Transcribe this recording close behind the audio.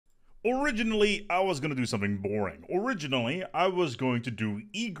Originally, I was going to do something boring. Originally, I was going to do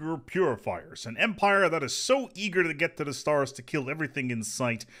Eager Purifiers, an empire that is so eager to get to the stars to kill everything in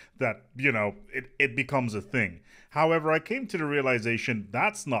sight that, it becomes a thing. However, I came to the realization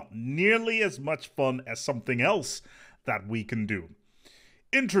that's not nearly as much fun as something else that we can do.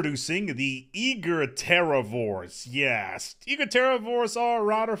 Introducing the Eager Terravores. Yes, Eager Terravores are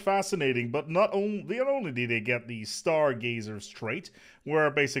rather fascinating, but not only do they get the Stargazer's trait,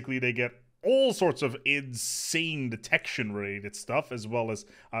 where basically they get all sorts of insane detection related stuff, as well as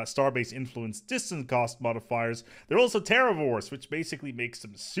starbase influence distance cost modifiers. They're also Terravores, which basically makes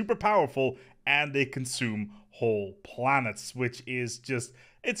them super powerful, and they consume whole planets, which is just,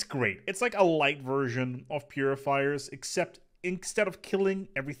 it's great. It's like a light version of Purifiers, except instead of killing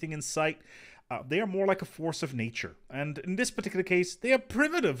everything in sight, they are more like a force of nature. And in this particular case, they are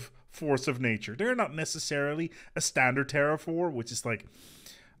primitive force of nature. They're not necessarily a standard Terravore, which is like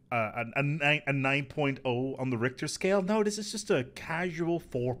a 9.0 on the Richter scale. No, this is just a casual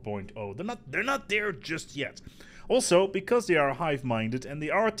 4.0. They're not there just yet. Also, because they are hive-minded and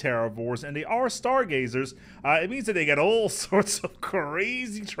they are Terravores and they are Stargazers, it means that they get all sorts of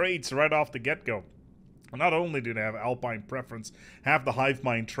crazy traits right off the get-go. Not only do they have Alpine preference, have the hive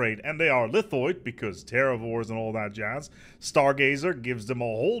mind trait, and they are Lithoid, because Terravores and all that jazz. Stargazer gives them a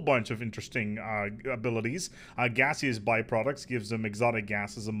whole bunch of interesting abilities. Gaseous byproducts gives them exotic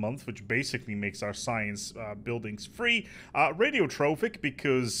gases a month, which basically makes our science buildings free. Radiotrophic,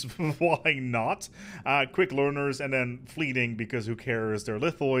 because why not? Quick learners, and then fleeting, because who cares, they're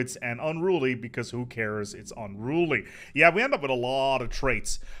Lithoids, and unruly, because who cares, it's unruly. Yeah, we end up with a lot of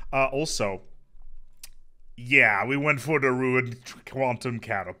traits. Also, yeah, we went for the ruined quantum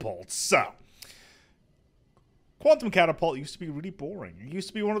catapult. So, quantum catapult used to be really boring. It used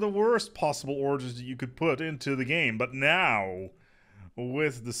to be one of the worst possible orders that you could put into the game. But now,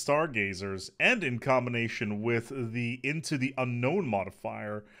 with the Stargazers, and in combination with the Into the Unknown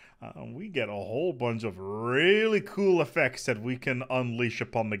modifier, we get a whole bunch of really cool effects that we can unleash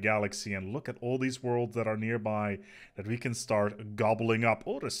upon the galaxy. And look at all these worlds that are nearby that we can start gobbling up.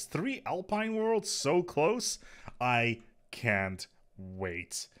 Oh, there's 3 Alpine worlds so close. I can't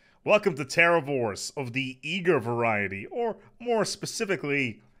wait. Welcome to Terravores of the Eager variety, or more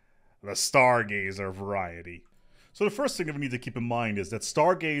specifically, the Stargazer variety. So the first thing that we need to keep in mind is that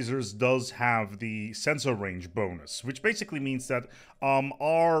Stargazers does have the sensor range bonus, which basically means that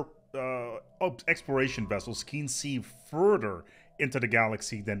our exploration vessels can see further into the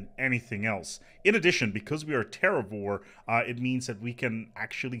galaxy than anything else. In addition, because we are Terravore, it means that we can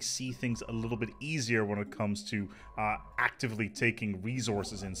actually see things a little bit easier when it comes to actively taking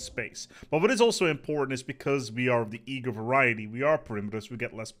resources in space. But what is also important is because we are of the Eager variety, we are primitives, we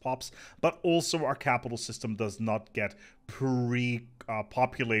get less pops, but also our capital system does not get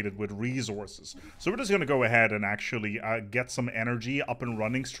populated with resources. So we're just going to go ahead and actually get some energy up and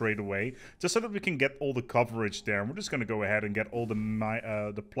running straight away, just so that we can get all the coverage there. And we're just going to go ahead and get all the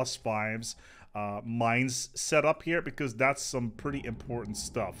 +5s mines set up here, because that's some pretty important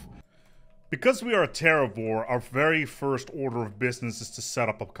stuff. Because we are a Terravore, our very first order of business is to set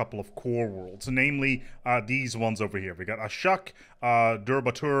up a couple of core worlds, namely these ones over here. We got Ashuk,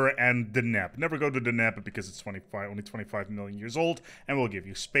 Durbatur, and Deneb. Never go to Deneb because it's only 25 million years old, and we'll give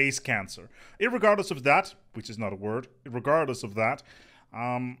you space cancer. Irregardless of that, which is not a word, regardless of that,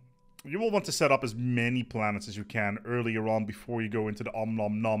 you will want to set up as many planets as you can earlier on before you go into the Om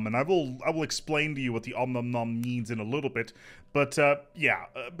Nom Nom, and I will explain to you what the Om Nom Nom means in a little bit. But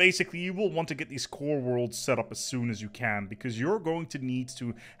basically you will want to get these core worlds set up as soon as you can, because you're going to need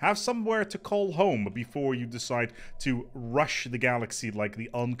to have somewhere to call home before you decide to rush the galaxy like the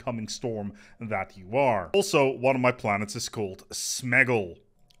oncoming storm that you are. Also, one of my planets is called Smeagol.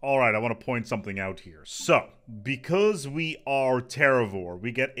 Alright, I want to point something out here. So, because we are Terravore,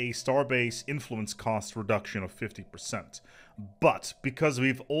 we get a starbase influence cost reduction of 50%. But, because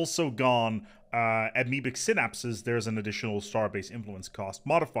we've also gone amoebic synapses, there's an additional starbase influence cost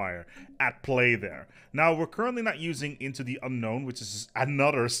modifier at play there. Now, we're currently not using Into the Unknown, which is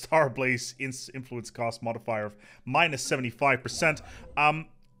another starbase influence cost modifier of -75%.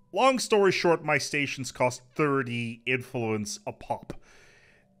 Long story short, my stations cost 30 influence a pop.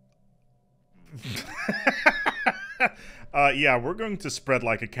 Yeah, we're going to spread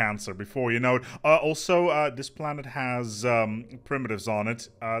like a cancer before you know it. Also, this planet has primitives on it.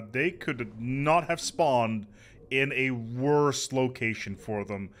 They could not have spawned in a worse location for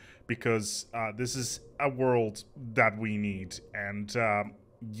them, because this is a world that we need. And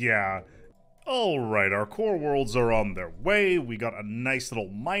yeah. Alright, our core worlds are on their way. We got a nice little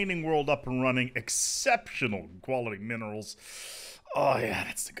mining world up and running. Exceptional quality minerals. Oh yeah,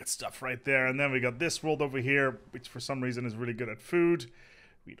 that's the good stuff right there. And then we got this world over here, which for some reason is really good at food.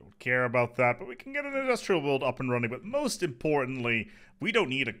 We don't care about that, but we can get an industrial world up and running. But most importantly, we don't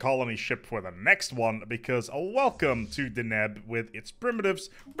need a colony ship for the next one, because a welcome to Deneb with its primitives.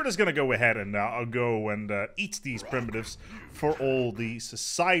 We're just going to go ahead and eat these primitives for all the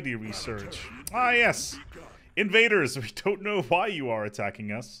society research. Ah yes, invaders, we don't know why you are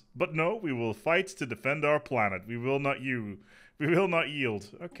attacking us, but no, we will fight to defend our planet. We will not yield.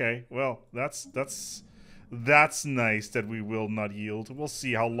 Okay, well, that's nice that we will not yield. We'll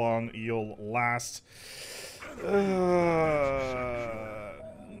see how long you'll last. Not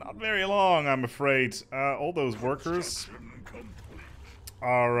very long, I'm afraid. All those workers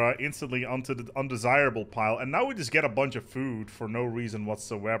are instantly onto the undesirable pile, and now we just get a bunch of food for no reason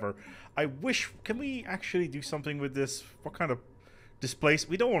whatsoever. I wish, can we actually do something with this? What kind of displace?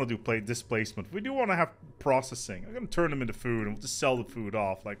 We don't want to do displacement. We do want to have processing. I'm going to turn them into food and we'll just sell the food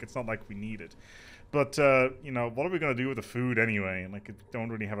off. Like, it's not like we need it. But, you know, what are we going to do with the food anyway? Like, we don't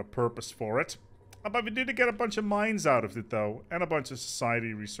really have a purpose for it. But we did get a bunch of mines out of it, though, and a bunch of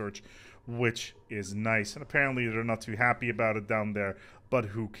society research, which is nice. And apparently they're not too happy about it down there, but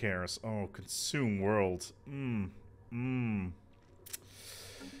who cares? Oh, consume world.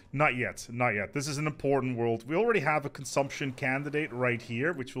 Not yet, not yet. This is an important world. We already have a consumption candidate right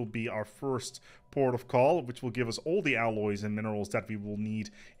here, which will be our first port of call, which will give us all the alloys and minerals that we will need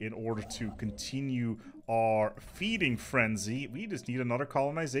in order to continue our feeding frenzy. We just need another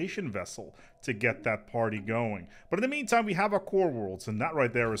colonization vessel to get that party going. But in the meantime, we have our core worlds, and that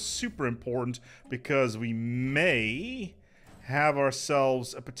right there is super important because we may have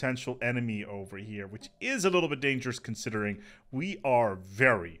ourselves a potential enemy over here, which is a little bit dangerous considering we are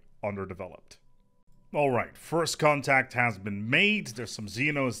very underdeveloped. Alright, first contact has been made. There's some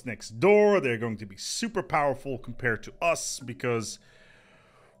Xenos next door. They're going to be super powerful compared to us because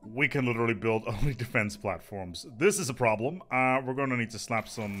we can literally build only defense platforms. This is a problem. We're going to need to slap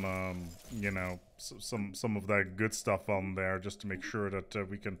some, you know, some of that good stuff on there just to make sure that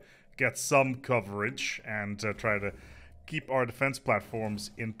we can get some coverage and try to keep our defense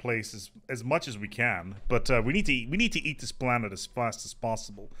platforms in place as much as we can. But we need to eat this planet as fast as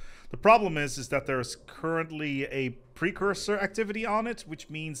possible. The problem is that there's currently a precursor activity on it, which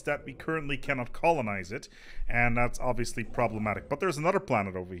means that we currently cannot colonize it, and that's obviously problematic. But there's another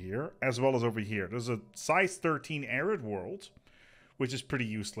planet over here, as well as over here. There's a size 13 arid world, which is pretty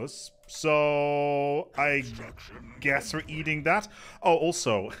useless. So I guess we're eating that. Oh,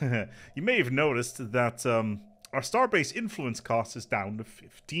 also, you may have noticed that our starbase influence cost is down to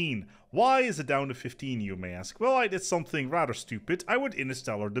 15. Why is it down to 15, you may ask? Well, I did something rather stupid. I went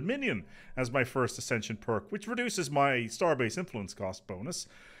Interstellar Dominion as my first ascension perk, which reduces my starbase influence cost bonus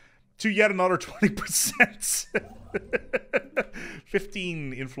to yet another 20%.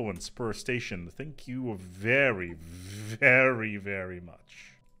 15 influence per station. Thank you very, very, very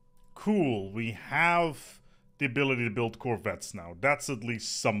much. Cool, we have the ability to build corvettes now. That's at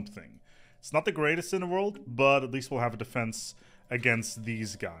least something. It's not the greatest in the world, but at least we'll have a defense against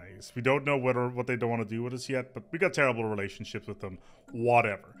these guys. We don't know what they don't want to do with us yet, but we got terrible relationships with them.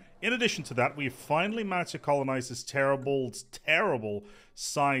 Whatever. In addition to that, we finally managed to colonize this terrible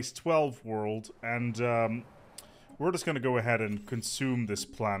size 12 world, and we're just going to go ahead and consume this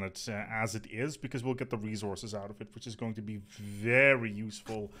planet as it is, because we'll get the resources out of it, which is going to be very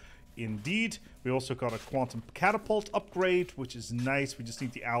useful indeed. We also got a quantum catapult upgrade, which is nice. We just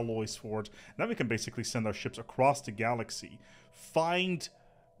need the alloys for it. Now we can basically send our ships across the galaxy, find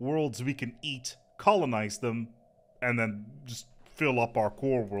worlds we can eat, colonize them, and then just fill up our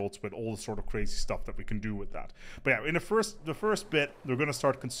core worlds with all the sort of crazy stuff that we can do with that. But yeah, in the first bit, we're going to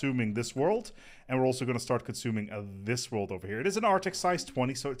start consuming this world, and we're also going to start consuming this world over here. It is an Arctic size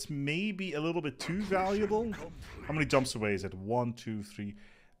 20, so it's maybe a little bit too valuable. How many jumps away is it? 1, 2, 3...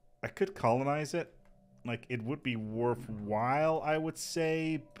 I could colonize it. Like, it would be worthwhile, I would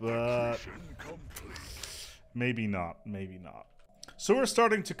say, but maybe not, maybe not. So we're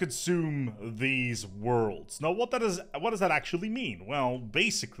starting to consume these worlds. Now, what does that actually mean? Well,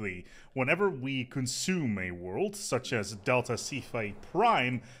 basically, whenever we consume a world, such as Delta Cephei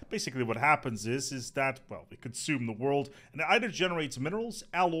Prime, basically what happens is that, well, we consume the world, and it either generates minerals,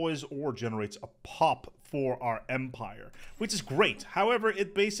 alloys, or generates a pop for our empire, which is great. However,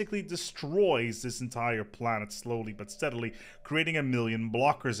 it basically destroys this entire planet slowly but steadily, creating a million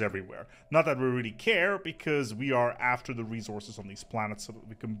blockers everywhere. Not that we really care, because we are after the resources on these planets so that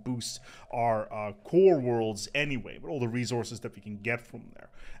we can boost our core worlds anyway, with all the resources that we can get from there.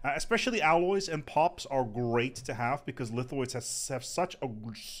 Especially alloys and pops are great to have, because lithoids have such a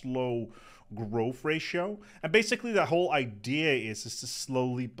slow growth ratio. And basically the whole idea is to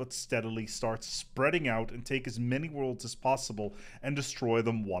slowly but steadily start spreading out and take as many worlds as possible and destroy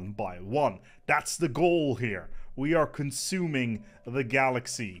them one by one. That's the goal here. We are consuming the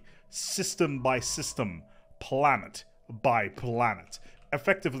galaxy, system by system, planet by planet,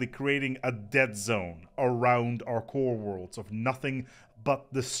 effectively creating a dead zone around our core worlds of nothing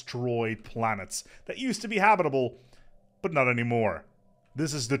but destroyed planets that used to be habitable, but not anymore.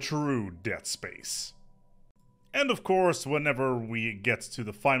 This is the true dead space. And of course, whenever we get to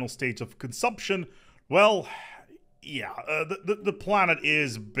the final stage of consumption, well, yeah, the planet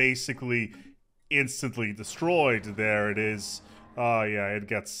is basically instantly destroyed. There it is. Yeah, it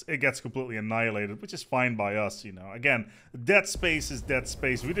gets completely annihilated, which is fine by us, you know. Again, dead space is dead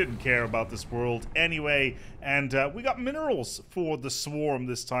space. We didn't care about this world anyway, and we got minerals for the swarm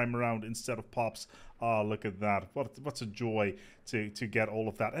this time around instead of pops. Look at that. What's a joy to get all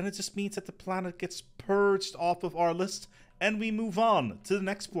of that. And it just means that the planet gets purged off of our list and we move on to the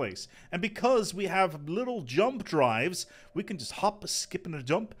next place. And because we have little jump drives, we can just hop, skip, and a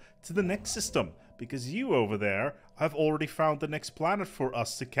jump to the next system. Because you over there have already found the next planet for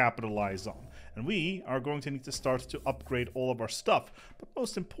us to capitalize on. And we are going to need to start to upgrade all of our stuff. But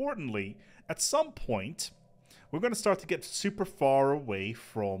most importantly, at some point, we're going to start to get super far away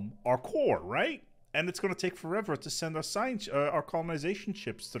from our core, right? And it's going to take forever to send our colonization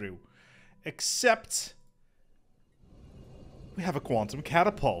ships through. Except we have a quantum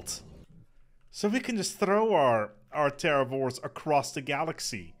catapult. So we can just throw our Terravores across the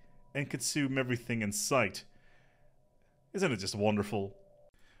galaxy and consume everything in sight. Isn't it just wonderful?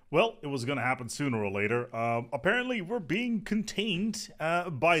 Well, it was going to happen sooner or later. Apparently, we're being contained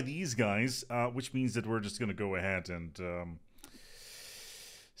by these guys, which means that we're just going to go ahead and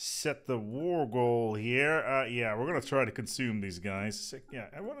set the war goal here. Yeah, we're gonna try to consume these guys. Yeah,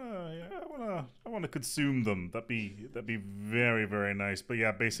 I wanna consume them. That'd be very, very nice. But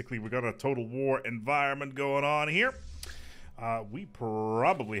yeah, basically we got a total war environment going on here. We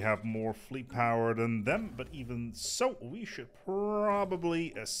probably have more fleet power than them, but even so, we should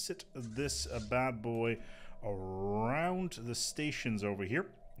probably sit this bad boy around the stations over here,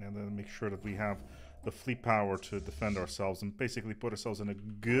 and then make sure that we have the fleet power to defend ourselves and basically put ourselves in a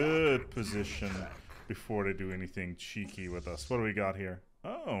good position before they do anything cheeky with us. What do we got here?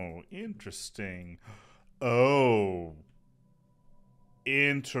 Oh, interesting. Oh,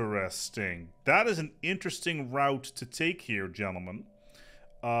 interesting. That is an interesting route to take here, gentlemen.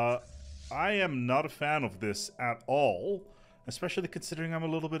 I am not a fan of this at all, especially considering I'm a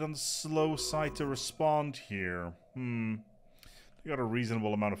little bit on the slow side to respond here. They got a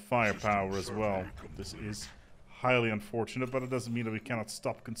reasonable amount of firepower as well. This is highly unfortunate, but it doesn't mean that we cannot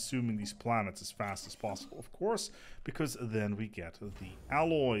stop consuming these planets as fast as possible, of course, because then we get the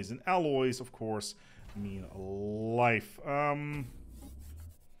alloys. And alloys, of course, mean life. A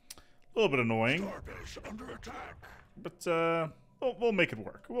little bit annoying. But, we'll make it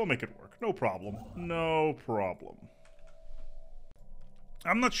work. We'll make it work. No problem. No problem.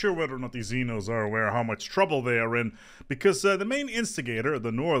 I'm not sure whether or not these Xenos are aware how much trouble they are in, because the main instigator,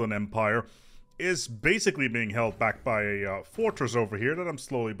 the Northern Empire, is basically being held back by a fortress over here that I'm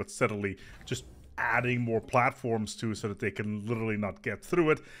slowly but steadily just adding more platforms to so that they can literally not get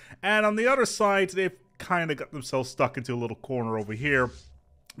through it. And on the other side, they've kind of got themselves stuck into a little corner over here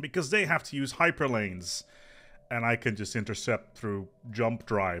because they have to use hyperlanes. And I can just intercept through jump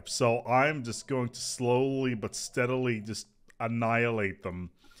drive. So I'm just going to slowly but steadily just annihilate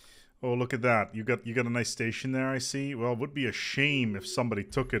them. Oh, look at that. You got a nice station there, I see. Well, it would be a shame if somebody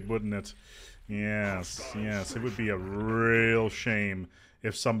took it, wouldn't it? Yes, yes. It would be a real shame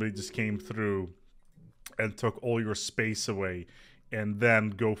if somebody just came through and took all your space away and then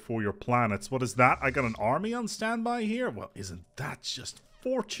go for your planets. What is that? I got an army on standby here? Well, isn't that just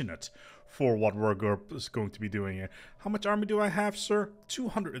fortunate for what we're going to be doing here? How much army do I have, sir?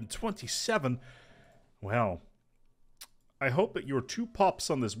 227. Well, I hope that your 2 pops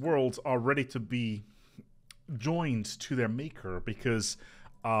on this world are ready to be joined to their maker, because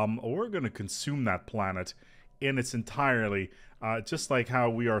we're going to consume that planet in its entirety, just like how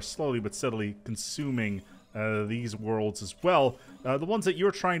we are slowly but steadily consuming these worlds as well. The ones that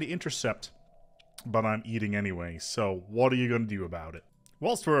you're trying to intercept, but I'm eating anyway, so what are you going to do about it?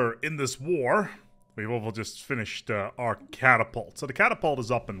 Whilst we're in this war, we've all just finished our catapult. So the catapult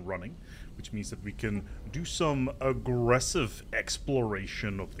is up and running, which means that we can do some aggressive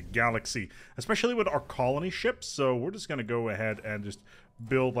exploration of the galaxy, especially with our colony ships. So we're just going to go ahead and just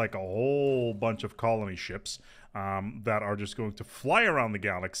build like a whole bunch of colony ships that are just going to fly around the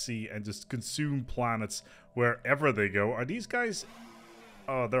galaxy and just consume planets wherever they go. Are these guys...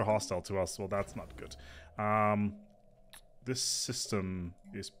 Oh, they're hostile to us. Well, that's not good. This system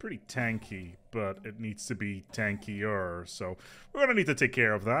is pretty tanky, but it needs to be tankier, so we're gonna need to take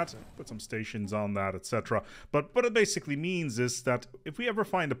care of that. Put some stations on that, etc. But what it basically means is that if we ever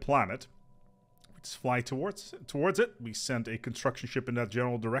find a planet, we just fly towards it. We send a construction ship in that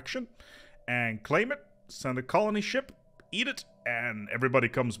general direction and claim it. Send a colony ship, eat it, and everybody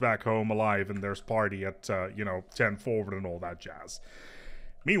comes back home alive, and there's party at, 10 forward and all that jazz.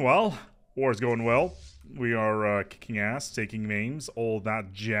 Meanwhile, war's going well. We are kicking ass, taking names, all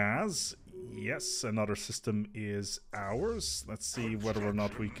that jazz. Yes, another system is ours. Let's see whether or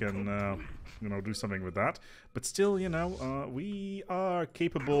not we can, do something with that. But still, we are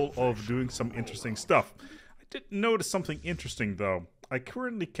capable of doing some interesting stuff. I did notice something interesting, though. I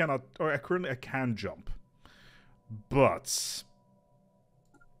currently I can jump. But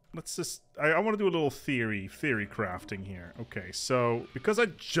let's just... I want to do a little theory crafting here. Okay, so because I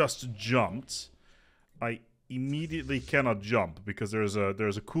just jumped, I immediately cannot jump because there's a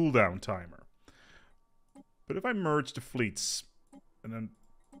cooldown timer. But if I merge the fleets and then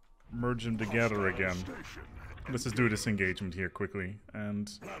merge them together again, let's just do this engagement here quickly.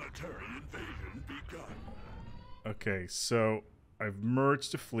 And okay, so I've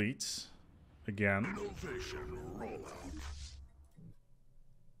merged the fleets again.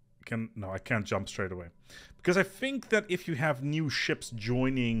 No, I can't jump straight away because I think that if you have new ships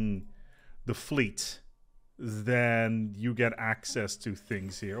joining the fleet, then you get access to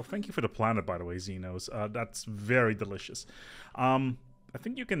things here. Oh, thank you for the planet, by the way, Xenos. That's very delicious. I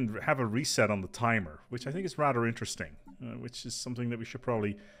think you can have a reset on the timer, which I think is rather interesting, which is something that we should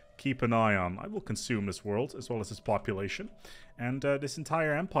probably keep an eye on. I will consume this world as well as its population, and this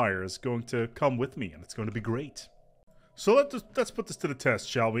entire empire is going to come with me, and it's going to be great. So let's put this to the test,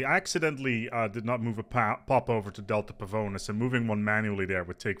 shall we? I accidentally did not move a pop over to Delta Pavonis, and moving one manually there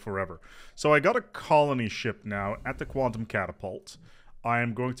would take forever. So I got a colony ship now at the Quantum Catapult. I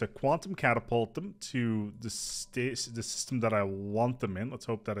am going to Quantum Catapult them to the system that I want them in. Let's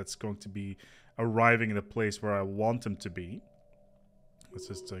hope that it's going to be arriving in the place where I want them to be. Let's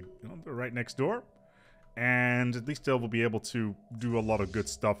just, they're right next door. And at least they will be able to do a lot of good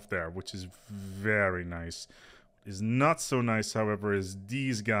stuff there, which is very nice. Is not so nice, however, is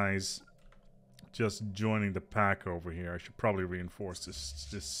these guys just joining the pack over here. I should probably reinforce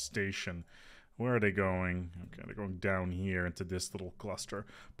this station. Where are they going? Okay, they're going down here into this little cluster.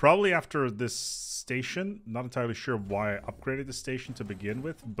 Probably after this station. Not entirely sure why I upgraded the station to begin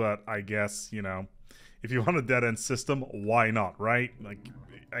with, but I guess, if you want a dead-end system, why not, right? Like,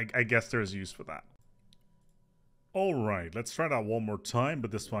 I guess there's use for that. Alright, let's try that one more time,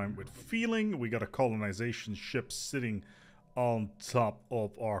 but this time with feeling. We got a colonization ship sitting on top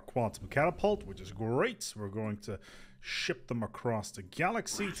of our Quantum Catapult, which is great. We're going to ship them across the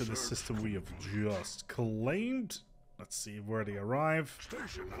galaxy to the system we have just claimed. Let's see where they arrive.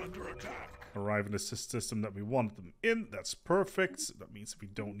 Station under attack. Arrive in the system that we wanted them in. That's perfect. That means we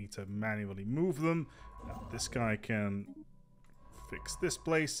don't need to manually move them. Now, this guy can fix this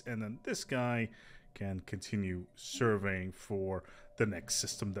place, and then this guy can continue surveying for the next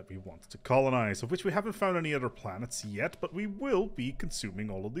system that we want to colonize, of which we haven't found any other planets yet, but we will be consuming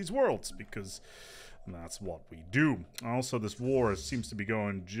all of these worlds, because that's what we do. Also, this war seems to be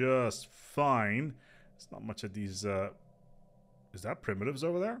going just fine. It's not much of these, is that primitives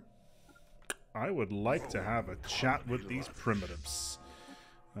over there? I would like to have a chat with these primitives.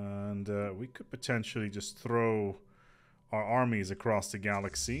 And we could potentially just throw our armies across the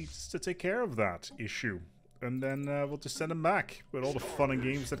galaxy just to take care of that issue. And then we'll just send them back with all the fun and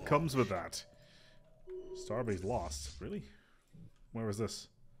games that comes with that. Starbase lost. Really? Where was this?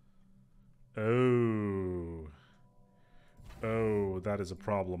 Oh. Oh, that is a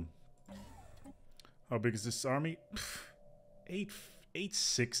problem. How big is this army?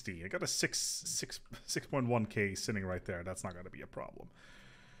 860. I got a 6.1k sitting right there. That's not going to be a problem.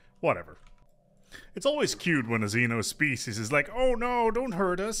 Whatever. It's always cute when a Xeno species is like, oh no, don't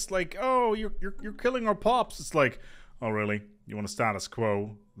hurt us. Like, oh, you're killing our pops. It's like, oh really? You want a status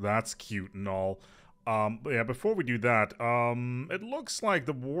quo? That's cute and all. But yeah, before we do that, it looks like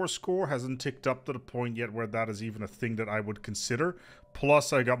the war score hasn't ticked up to the point yet where that is even a thing that I would consider.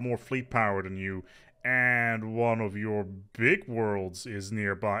 Plus, I got more fleet power than you, and one of your big worlds is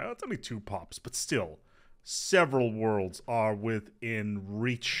nearby. Oh, it's only 2 pops, but still. Several worlds are within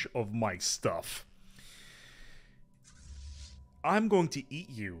reach of my stuff. I'm going to eat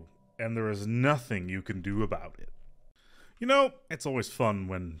you, and there is nothing you can do about it. You know, it's always fun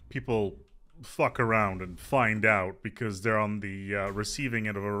when people fuck around and find out because they're on the receiving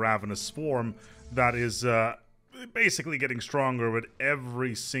end of a ravenous swarm that is basically getting stronger with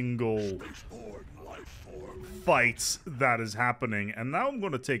every single fight that is happening. And now I'm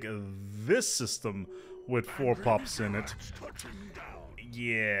going to take this system with 4 pops in it.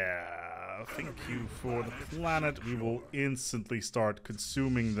 Yeah, thank you for the planet. We will instantly start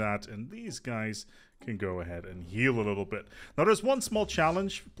consuming that, and these guys can go ahead and heal a little bit. Now, there's one small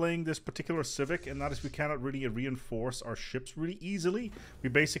challenge playing this particular Civic, and that is we cannot really reinforce our ships really easily. We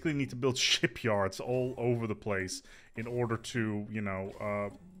basically need to build shipyards all over the place in order to, you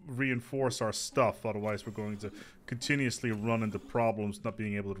know, reinforce our stuff. Otherwise, we're going to continuously run into problems not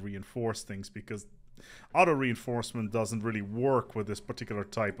being able to reinforce things, because auto reinforcement doesn't really work with this particular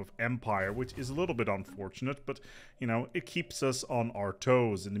type of empire, which is a little bit unfortunate, but you know, it keeps us on our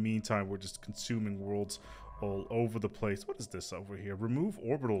toes. In the meantime, we're just consuming worlds all over the place. What is this over here? Remove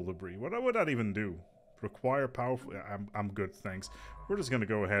orbital debris. What would that even do? Require powerful... I'm good, thanks. We're just gonna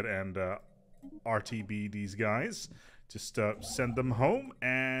go ahead and RTB these guys. Just send them home,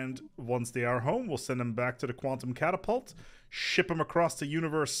 and once they are home, we'll send them back to the quantum catapult, ship them across the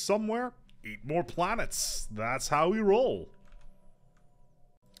universe somewhere, eat more planets. That's how we roll.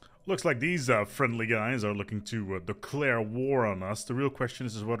 Looks like these friendly guys are looking to declare war on us. The real question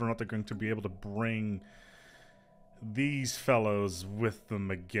is whether or not they're going to be able to bring these fellows with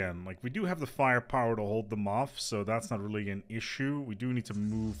them again. Like, we do have the firepower to hold them off, so that's not really an issue. We do need to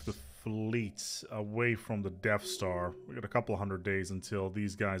move the fleets away from the Death Star. We got a couple 100 days until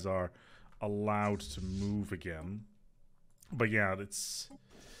these guys are allowed to move again. But yeah, it's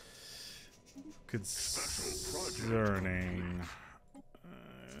concerning.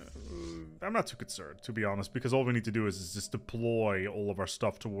 I'm not too concerned, to be honest, because all we need to do is just deploy all of our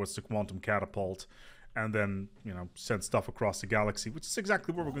stuff towards the quantum catapult, and then, you know, send stuff across the galaxy, which is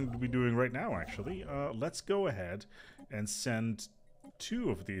exactly what we're going to be doing right now, actually. Let's go ahead and send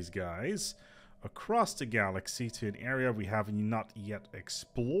 2 of these guys across the galaxy to an area we have not yet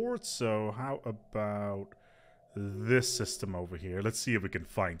explored. So how about this system over here? Let's see if we can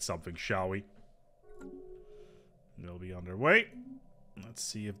find something, shall we? They'll be on their way. Let's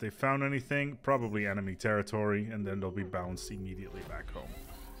see if they found anything. Probably enemy territory, and then they'll be bounced immediately back home.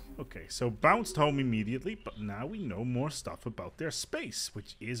 Okay, so bounced home immediately, but now we know more stuff about their space,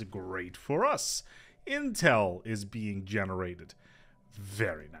 which is great for us. Intel is being generated.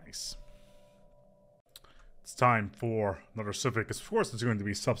 Very nice. It's time for another Civic. Of course, it's going to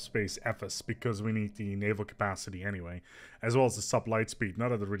be Subspace FS, because we need the naval capacity anyway, as well as the sub light speed. Not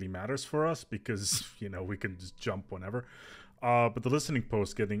that it really matters for us, because, you know, we can just jump whenever. But the listening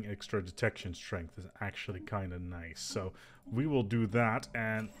post getting extra detection strength is actually kind of nice. So we will do that,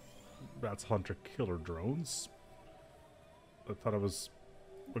 and that's hunter-killer drones. I thought it was...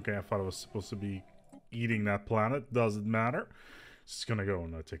 Okay, I thought it was supposed to be eating that planet. Doesn't matter. Just gonna go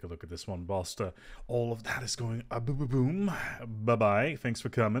and take a look at this one whilst all of that is going boom. Bye-bye. Thanks for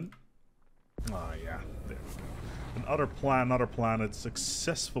coming. Oh, yeah. There we go. Another planet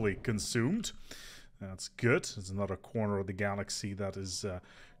successfully consumed. That's good. There's another corner of the galaxy that is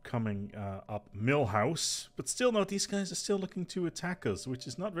coming up Millhouse. But still, no, these guys are still looking to attack us, which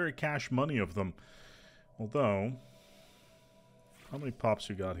is not very cash money of them. Although, how many pops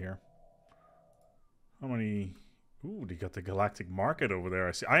you got here? How many... Ooh, they got the galactic market over there.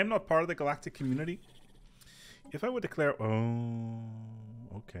 I see. I am not part of the galactic community. If I would declare... Oh,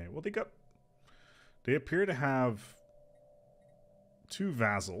 okay. Well, they appear to have 2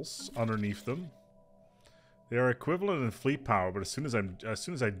 vassals underneath them. They are equivalent in fleet power, but as soon as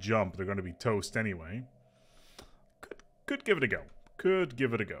I jump, they're going to be toast anyway. Could give it a go. Could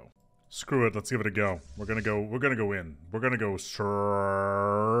give it a go. Screw it. Let's give it a go. We're gonna go in. We're gonna go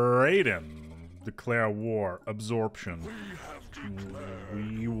straight in. Declare war. Absorption.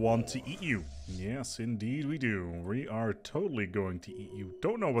 We want to eat you. Yes, indeed we do. We are totally going to eat you.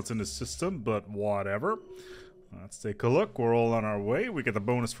 Don't know what's in the system, but whatever. Let's take a look. We're all on our way. We get the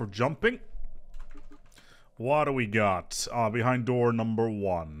bonus for jumping. What do we got? Behind door number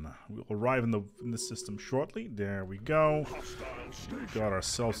 1. We'll arrive in the system shortly. There we go. We got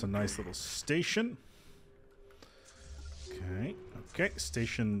ourselves a nice little station. Okay,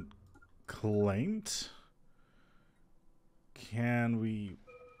 station claimed. Can we...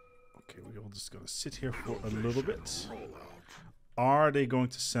 Okay, we're all just gonna sit here for a little bit. Are they going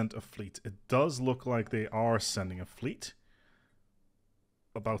to send a fleet? It does look like they are sending a fleet.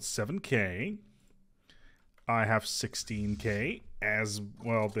 About 7K. I have 16K as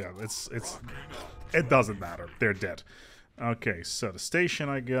well. Yeah, it doesn't matter. They're dead. Okay, so the station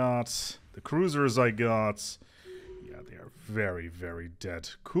I got, the cruisers I got. Yeah, they are very, very dead.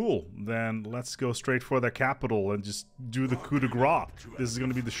 Cool. Then let's go straight for their capital and just do the coup de grace. This is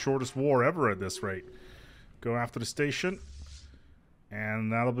going to be the shortest war ever at this rate. Go after the station.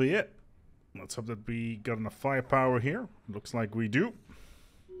 And that'll be it. Let's hope that we got enough firepower here. Looks like we do.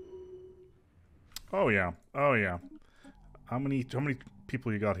 Oh yeah. Oh yeah. How many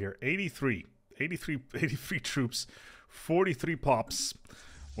people you got here? 83 troops, 43 pops.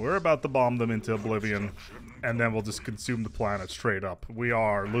 We're about to bomb them into oblivion, and then we'll just consume the planet straight up. We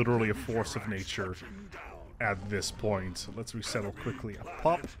are literally a force of nature at this point. So let's resettle quickly. A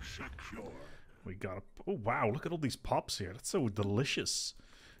pop. We got a... Oh wow, look at all these pops here. That's so delicious.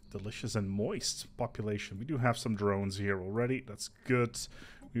 Delicious and moist population. We do have some drones here already. That's good.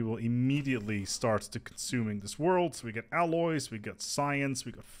 We will immediately start to consuming this world. So we get alloys, we got science,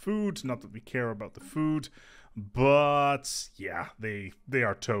 we got food. Not that we care about the food, but yeah, they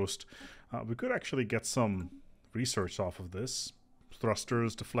are toast. We could actually get some research off of this.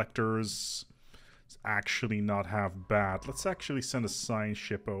 Thrusters, deflectors. It's actually not half bad. Let's actually send a science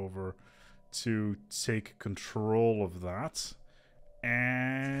ship over to take control of that.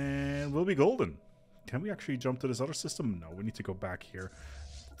 And we'll be golden. Can we actually jump to this other system? No, we need to go back here.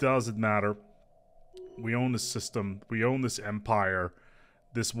 Doesn't matter. We own this system. We own this empire.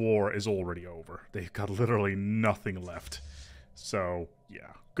 This war is already over. They've got literally nothing left. So,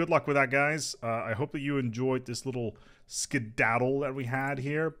 yeah. Good luck with that, guys. I hope that you enjoyed this little skedaddle that we had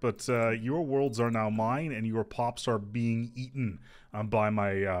here. But your worlds are now mine, and your pops are being eaten by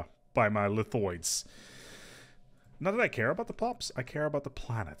my lithoids. Not that I care about the pops, I care about the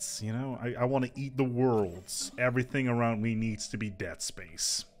planets, you know? I want to eat the worlds. Everything around me needs to be dead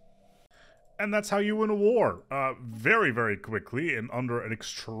space. And that's how you win a war. Very, very quickly and under an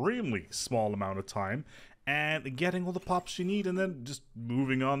extremely small amount of time. And getting all the pops you need and then just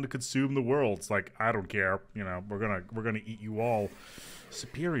moving on to consume the worlds. Like, I don't care, you know, we're gonna eat you all.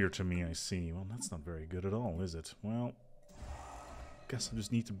 Superior to me, I see. Well, that's not very good at all, is it? Well... guess I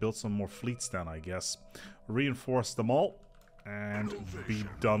just need to build some more fleets then, I guess. Reinforce them all and be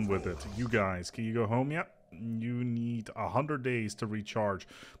done with it. You guys, can you go home yet? You need 100 days to recharge.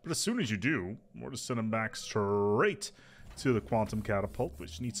 But as soon as you do, we're just send them back straight to the quantum catapult,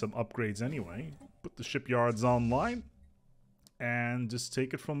 which needs some upgrades anyway. Put the shipyards online and just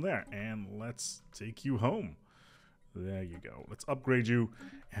take it from there. And let's take you home. There you go. Let's upgrade you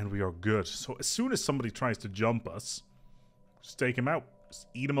and we are good. So as soon as somebody tries to jump us, just take him out. Just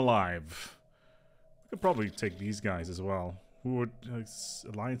eat him alive. We could probably take these guys as well. Who would...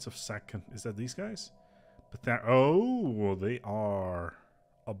 Alliance of Second... Is that these guys? But that... Oh, they are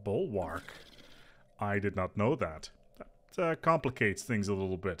a bulwark. I did not know that. That complicates things a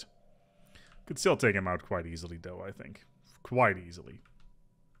little bit. Could still take him out quite easily, though, I think. Quite easily.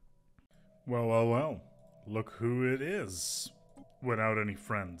 Well, well, well. Look who it is. Without any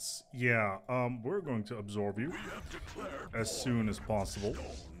friends. Yeah, we're going to absorb you as soon as possible.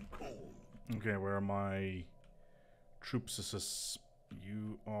 Okay, where are my troops?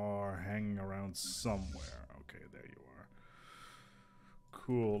 You are hanging around somewhere. Okay, there you are.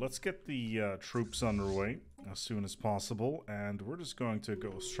 Cool, let's get the troops underway as soon as possible. And we're just going to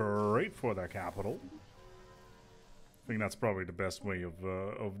go straight for their capital. I think that's probably the best way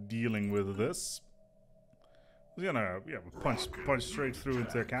of dealing with this. We're gonna, yeah, punch straight through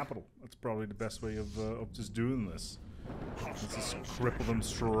into their capital. That's probably the best way of just doing this. Let's just cripple them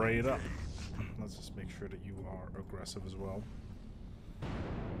straight up. Let's just make sure that you are aggressive as well.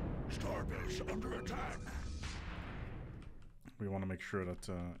 Starbase under attack. We want to make sure that,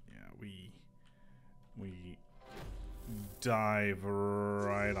 yeah, we dive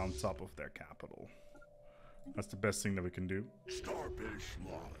right on top of their capital. That's the best thing that we can do. Starbase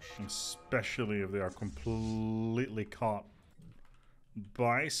lost. Especially if they are completely caught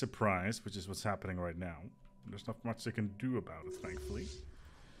by surprise, which is what's happening right now. There's not much they can do about it, thankfully.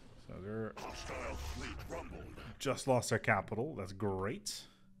 So they're... Hostile fleet rumbled. Just lost their capital. That's great.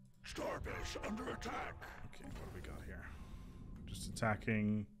 Starbase under attack. Okay, what do we got here? Just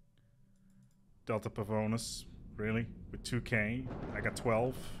attacking Delta Pavonis. Really? With 2k? I got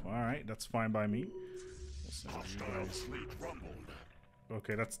 12. Alright, that's fine by me. Hostile fleet rumbled.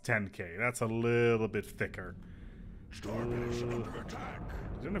 Okay, that's 10k. That's a little bit thicker. Starbase under attack.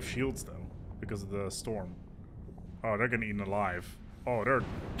 They don't have shields though, because of the storm. Oh, they're getting eaten alive. Oh, they're...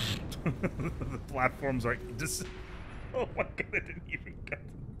 the platforms are just... Oh my god, I didn't even get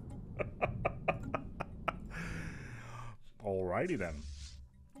them. Alrighty then.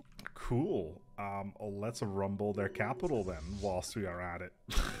 Cool. Let's rumble their capital then, whilst we are at it.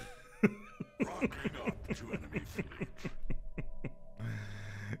 Rocking up to enemy fleet.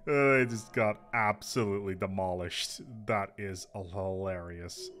 They just got absolutely demolished. That is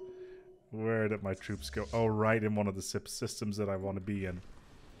hilarious. Where did my troops go? Oh, right in one of the systems that I want to be in.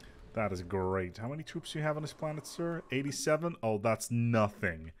 That is great. How many troops do you have on this planet, sir? 87? Oh, that's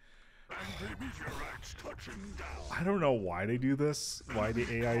nothing. And they meet your ranks touching down. I don't know why they do this. Why the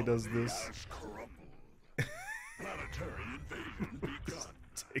AI does this. Has crumbled. Planetary invasion begun.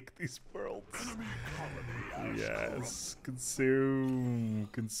 Take these worlds. Enemy colony has Yes. Consume.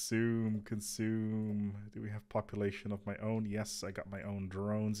 Consume. Consume. Do we have population of my own? Yes, I got my own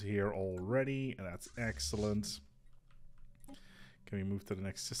drones here already. And that's excellent. Can we move to the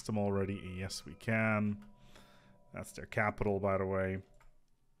next system already? Yes, we can. That's their capital, by the way.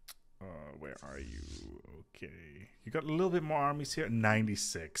 Where are you? Okay. You got a little bit more armies here.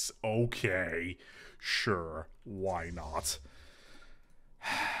 96. Okay. Sure. Why not?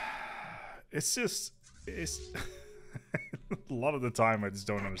 It's just... It's... a lot of the time I just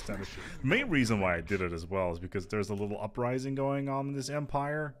don't understand it. The main reason why I did it as well is because there's a little uprising going on in this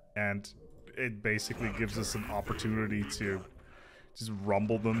empire. And it basically gives us an opportunity to just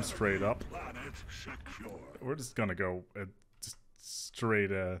rumble them straight up. We're just gonna go just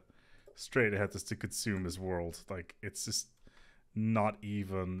straight ahead just to consume this world. Like, it's just not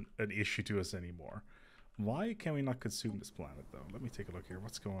even an issue to us anymore. Why can we not consume this planet, though? Let me take a look here.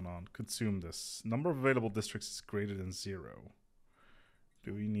 What's going on? Consume this. Number of available districts is greater than 0.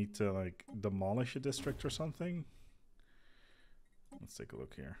 Do we need to, like, demolish a district or something? Let's take a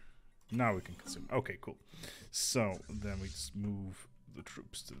look here. Now we can consume. Okay, cool. So, then we just move the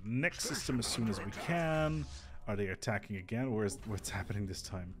troops to the next system as soon as we can. Are they attacking again? What's happening this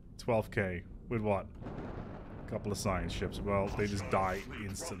time? 12k. With what? A couple of science ships. Well, they just die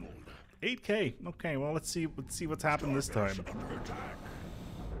instantly. 8k. Okay, well, let's see what's happened this time.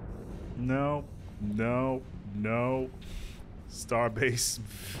 No. No. No. Starbase.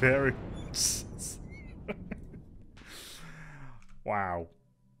 Very... Wow.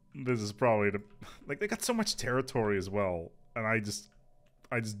 This is probably the... Like, they got so much territory as well. And I just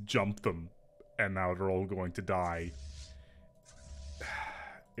jumped them. And now they're all going to die.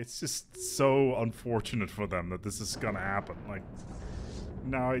 It's just so unfortunate for them that this is gonna happen. Like,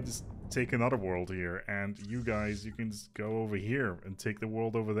 now I just take another world here. And you guys, you can just go over here and take the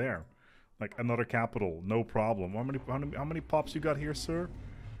world over there. Like, another capital. No problem. How many pops you got here, sir?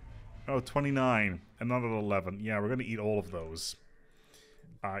 Oh, 29. Another 11. Yeah, we're gonna eat all of those.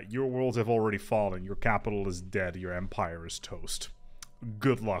 Your worlds have already fallen. Your capital is dead. Your empire is toast.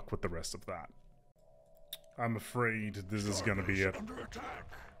 Good luck with the rest of that. I'm afraid this is gonna be it.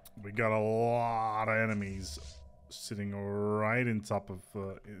 We got a lot of enemies sitting right in top of,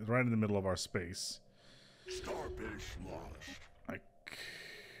 right in the middle of our space. Starbase launched. I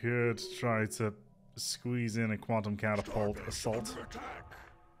could try to squeeze in a quantum catapult assault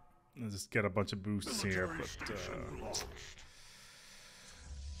and just get a bunch of boosts here, but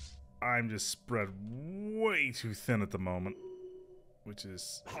I'm just spread way too thin at the moment, which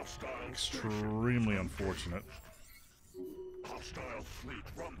is extremely unfortunate. Hostile fleet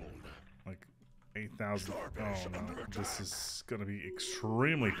rumbled. Like 8,000. Oh no, this is gonna be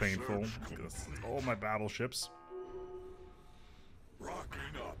extremely painful because all my battleships. Rocking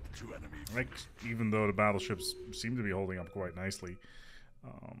up to enemy. Like, even though the battleships seem to be holding up quite nicely.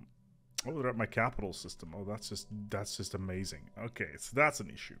 Oh, they're at my capital system. Oh, that's just amazing. Okay, so that's an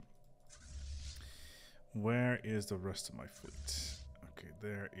issue. Where is the rest of my fleet? Okay,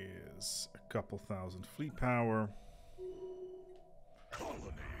 there is a couple thousand fleet power. Colony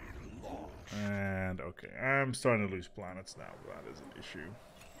lost. And, okay, I'm starting to lose planets now. That is an issue.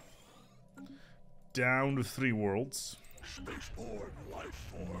 Down to 3 worlds. Spaceborne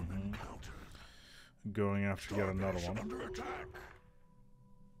life form encountered. Going after yet another one. Under attack.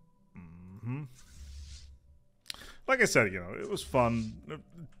 Like I said, you know, it was fun.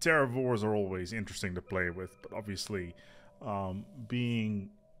 Terravores are always interesting to play with, but obviously, doing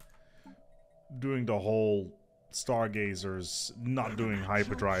the whole Stargazers, not doing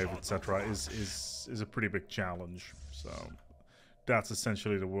hyperdrive, etc., is a pretty big challenge. So that's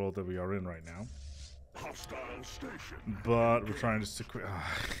essentially the world that we are in right now. Hostile station. But we're trying just to quit.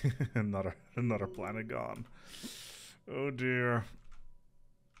 Another planet gone. Oh dear.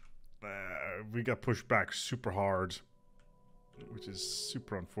 We got pushed back super hard, which is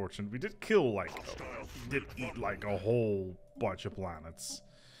super unfortunate. We did kill, like, did eat like a whole bunch of planets,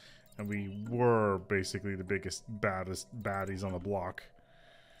 and we were basically the biggest, baddest baddies on the block.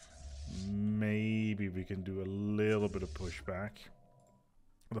 Maybe we can do a little bit of pushback.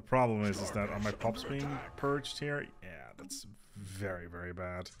 The problem is that are my pops being purged here? Yeah, that's very, very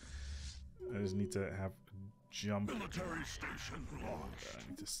bad. I just need to have jump. Military station launched. I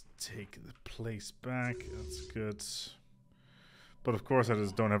need to take the place back. That's good. But of course I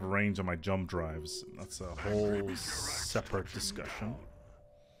just don't have a range on my jump drives. That's a whole separate discussion.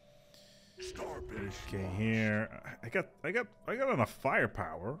 Starbase Okay, launch. here I got enough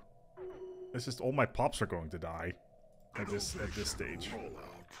firepower. It's just all my pops are going to die at this stage.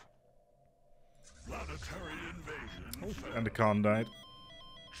 Rollout. Planetary invasion. And the con died.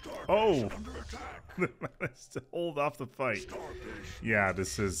 Starbase Oh! under attack. Managed to hold off the fight. Starbase Yeah,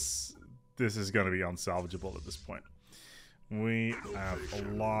 this is gonna be unsalvageable at this point. We have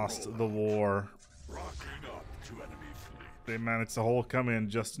lost the war. rocking up to enemy fleet. They managed to come in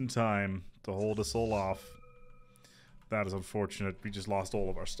just in time to hold us all off. That is unfortunate. We just lost all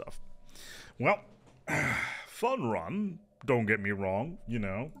of our stuff. Well, fun run. Don't get me wrong. You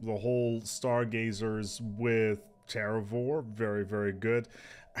know, the whole Stargazers with Terravore, very, very good.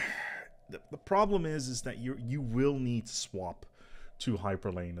 The problem is that you will need to swap to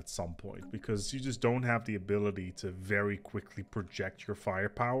Hyperlane at some point, because you just don't have the ability to very quickly project your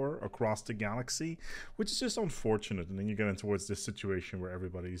firepower across the galaxy, which is just unfortunate. And then you get in towards this situation where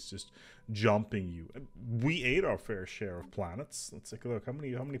everybody's just jumping you. We ate our fair share of planets. Let's take a look. How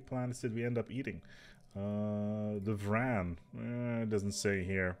many planets did we end up eating? The Vran. It doesn't say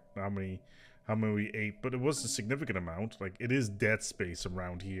here how many we ate, but it was a significant amount. Like, it is dead space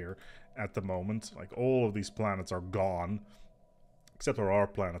around here at the moment. Like, all of these planets are gone. Except for our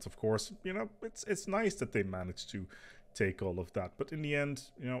planets, of course. You know, it's nice that they managed to take all of that. But in the end,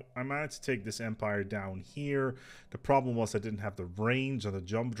 you know, I managed to take this empire down here. The problem was I didn't have the range on the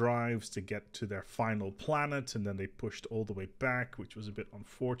jump drives to get to their final planet, and then they pushed all the way back, which was a bit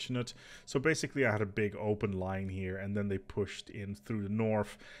unfortunate. So basically I had a big open line here, and then they pushed in through the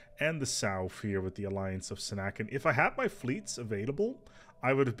north and the south here with the Alliance of Sanakin. If I had my fleets available,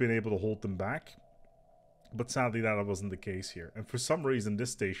 I would have been able to hold them back. But sadly, that wasn't the case here. And for some reason, this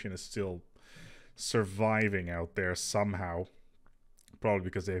station is still surviving out there somehow. Probably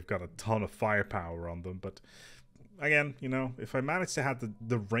because they've got a ton of firepower on them. But again, you know, if I managed to have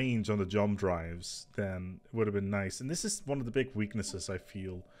the range on the jump drives, then it would have been nice. And this is one of the big weaknesses I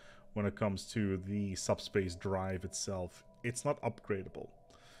feel when it comes to the Subspace Drive itself. It's not upgradable.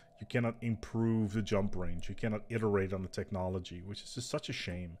 You cannot improve the jump range. You cannot iterate on the technology, which is just such a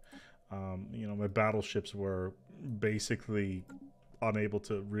shame. You know, my battleships were basically unable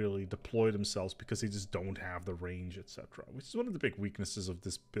to really deploy themselves because they just don't have the range, etc. Which is one of the big weaknesses of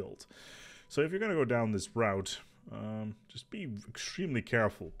this build. So if you're going to go down this route, just be extremely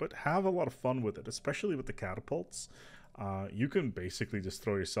careful, but have a lot of fun with it, especially with the catapults. You can basically just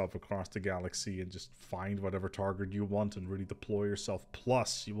throw yourself across the galaxy and just find whatever target you want and really deploy yourself.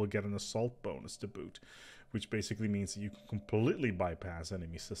 Plus, you will get an assault bonus to boot, which basically means that you can completely bypass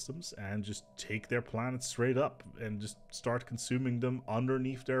enemy systems and just take their planets straight up and just start consuming them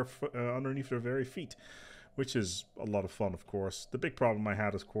underneath their very feet, which is a lot of fun, of course. The big problem I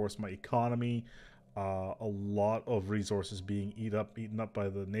had, of course, my economy. A lot of resources being eaten up by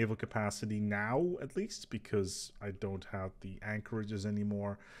the naval capacity now, at least, because I don't have the anchorages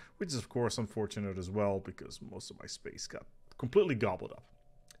anymore, which is, of course, unfortunate as well, because most of my space got completely gobbled up.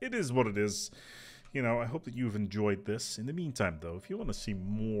 It is what it is. You know, I hope that you've enjoyed this. In the meantime, though, if you want to see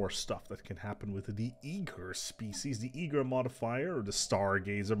more stuff that can happen with the Eager species, the Eager modifier or the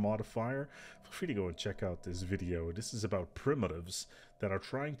Stargazer modifier, feel free to go and check out this video. This is about primitives that are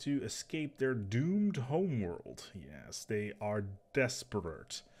trying to escape their doomed homeworld. Yes, they are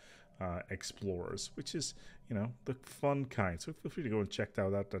desperate explorers, which is, you know, the fun kind. So feel free to go and check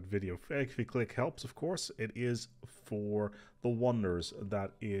out that video. If you click helps, of course, it is for the wonders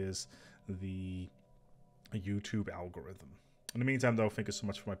that is the YouTube algorithm. In the meantime, though, thank you so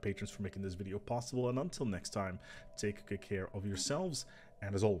much for my patrons for making this video possible, and until next time, take good care of yourselves,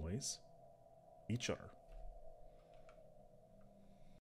 and as always, each other.